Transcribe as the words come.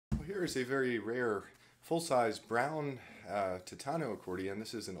here is a very rare full-size brown Titano accordion.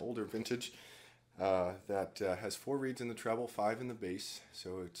 This is an older vintage that has 4 reeds in the treble, 5 in the bass,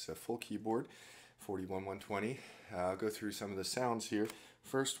 so it's a full keyboard, 41-120. I'll go through some of the sounds here.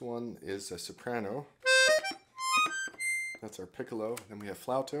 First one is a soprano. That's our piccolo. Then we have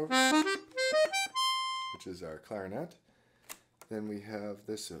flauto, which is our clarinet. Then we have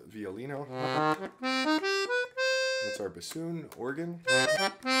this violino. That's our bassoon, organ.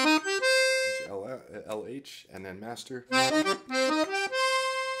 It's LH, and then master. Then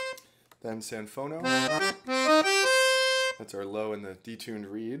sanfono. That's our low and the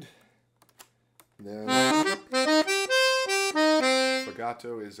detuned reed. Then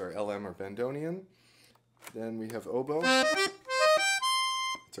legato is our LM or bandonion. Then we have oboe. That's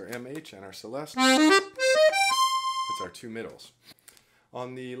our MH and our celeste. That's our 2 middles.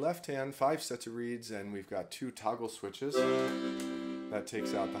 On the left hand, 5 sets of reeds, and we've got 2 toggle switches. That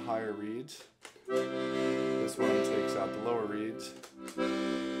takes out the higher reeds. This one takes out the lower reeds.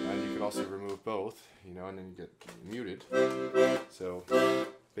 And you could also remove both, and then you get muted. So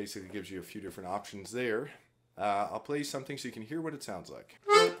basically gives you a few different options there. I'll play you something so you can hear what it sounds like.